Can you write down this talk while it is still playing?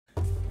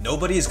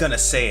Nobody's gonna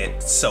say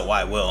it, so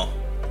I will.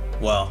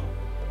 Well,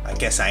 I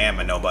guess I am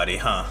a nobody,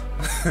 huh?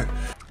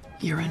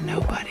 You're a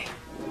nobody.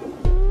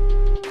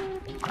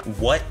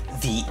 What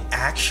the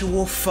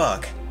actual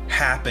fuck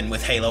happened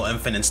with Halo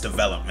Infinite's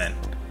development?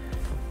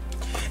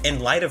 In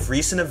light of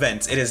recent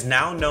events, it is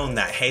now known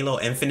that Halo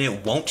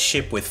Infinite won't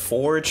ship with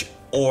Forge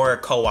or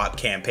co-op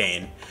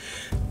campaign.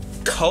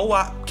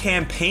 Co-op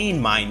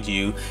campaign, mind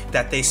you,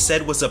 that they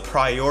said was a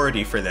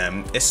priority for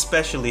them,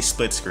 especially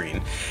split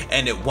screen,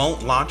 and it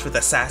won't launch with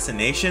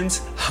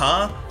assassinations?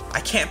 Huh?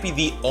 I can't be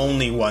the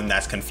only one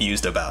that's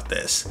confused about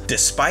this.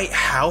 Despite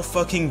how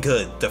fucking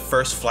good the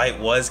first flight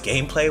was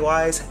gameplay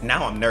wise,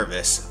 now I'm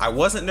nervous. I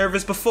wasn't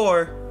nervous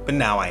before, but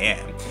now I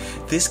am.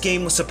 This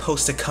game was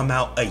supposed to come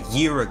out a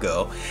year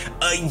ago.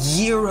 A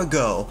year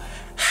ago!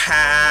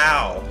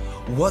 How?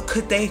 What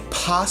could they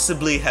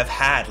possibly have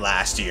had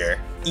last year?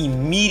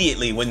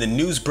 Immediately when the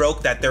news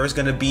broke that there was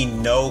going to be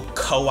no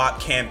co-op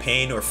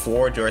campaign or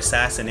Forge or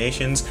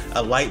assassinations,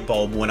 a light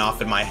bulb went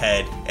off in my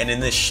head, and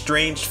in this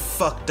strange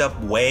fucked up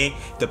way,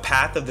 the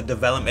path of the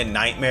development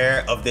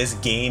nightmare of this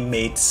game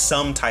made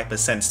some type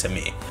of sense to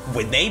me.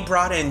 When they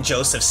brought in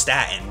Joseph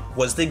Staten,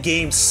 was the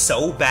game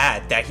so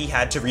bad that he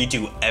had to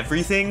redo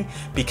everything?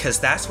 Because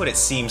that's what it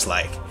seems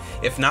like.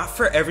 If not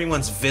for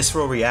everyone's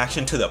visceral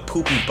reaction to the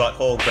poopy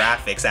butthole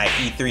graphics at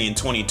E3 in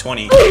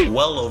 2020,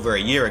 well over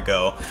a year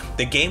ago,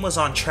 the game was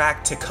on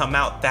track to come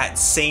out that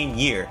same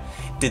year.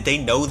 Did they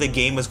know the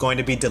game was going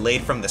to be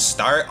delayed from the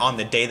start on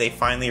the day they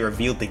finally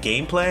revealed the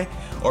gameplay?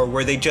 Or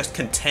were they just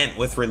content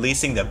with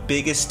releasing the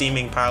biggest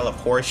steaming pile of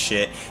horse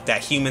shit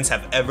that humans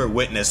have ever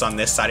witnessed on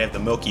this side of the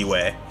Milky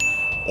Way?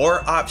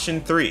 Or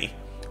option 3.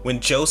 When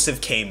Joseph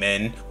came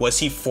in, was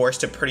he forced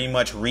to pretty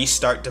much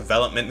restart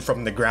development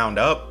from the ground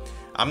up?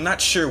 I'm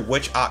not sure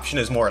which option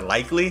is more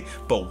likely,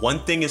 but one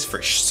thing is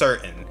for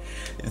certain.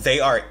 They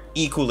are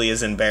equally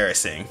as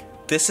embarrassing.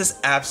 This is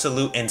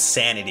absolute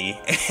insanity,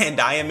 and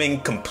I am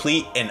in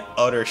complete and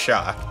utter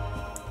shock.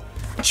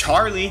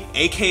 Charlie,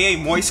 aka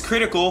Moist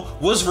Critical,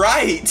 was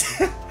right!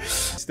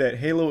 That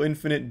Halo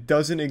Infinite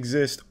doesn't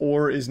exist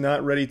or is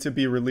not ready to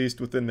be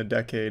released within the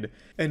decade.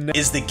 And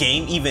is the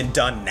game even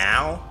done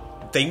now?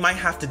 They might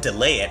have to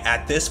delay it.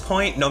 At this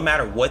point, no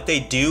matter what they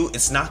do,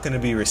 it's not going to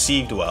be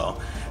received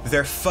well.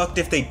 They're fucked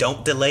if they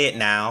don't delay it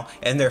now,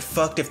 and they're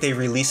fucked if they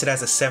release it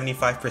as a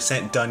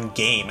 75% done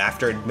game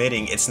after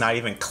admitting it's not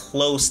even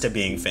close to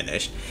being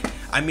finished.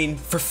 I mean,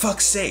 for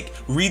fuck's sake,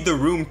 read the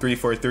room,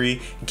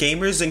 343.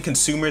 Gamers and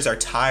consumers are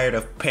tired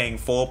of paying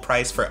full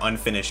price for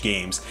unfinished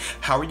games.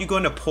 How are you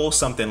going to pull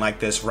something like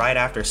this right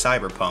after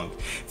Cyberpunk?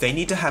 They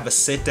need to have a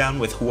sit down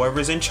with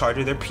whoever's in charge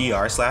of their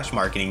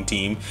PR/marketing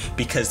team,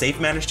 because they've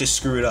managed to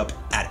screw it up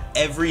at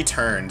every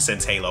turn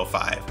since Halo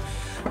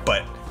 5.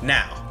 But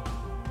now,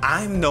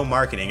 I'm no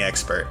marketing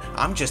expert,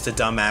 I'm just a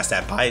dumbass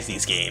that buys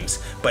these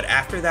games, but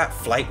after that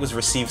flight was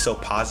received so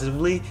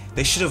positively,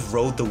 they should have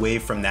rode the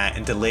wave from that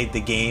and delayed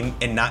the game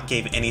and not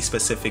gave any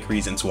specific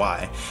reasons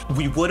why.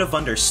 We would have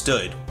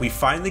understood. We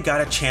finally got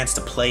a chance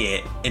to play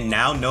it and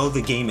now know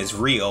the game is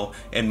real,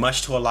 and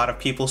much to a lot of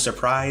people's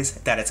surprise,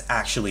 that it's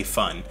actually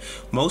fun.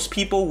 Most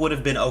people would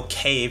have been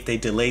okay if they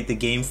delayed the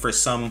game for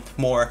some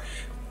more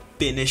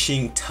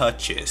finishing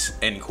touches,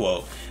 end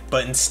quote.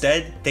 But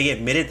instead, they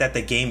admitted that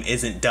the game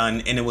isn't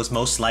done and it was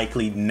most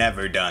likely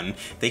never done.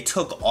 They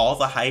took all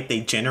the hype they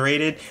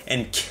generated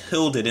and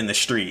killed it in the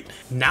street.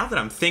 Now that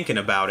I'm thinking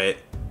about it,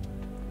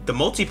 the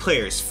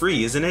multiplayer is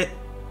free, isn't it?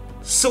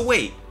 So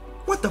wait,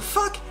 what the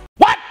fuck?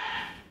 What?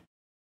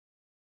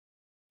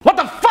 What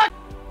the fuck?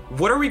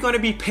 What are we going to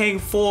be paying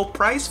full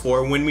price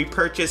for when we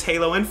purchase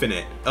Halo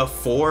Infinite? A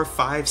 4,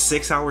 5,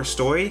 6 hour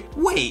story?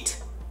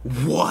 Wait,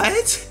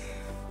 what?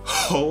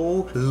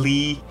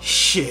 Holy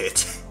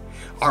shit.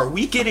 Are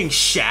we getting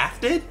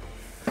shafted?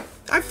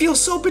 I feel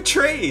so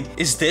betrayed.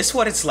 Is this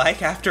what it's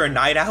like after a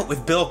night out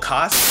with Bill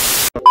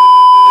Cosby?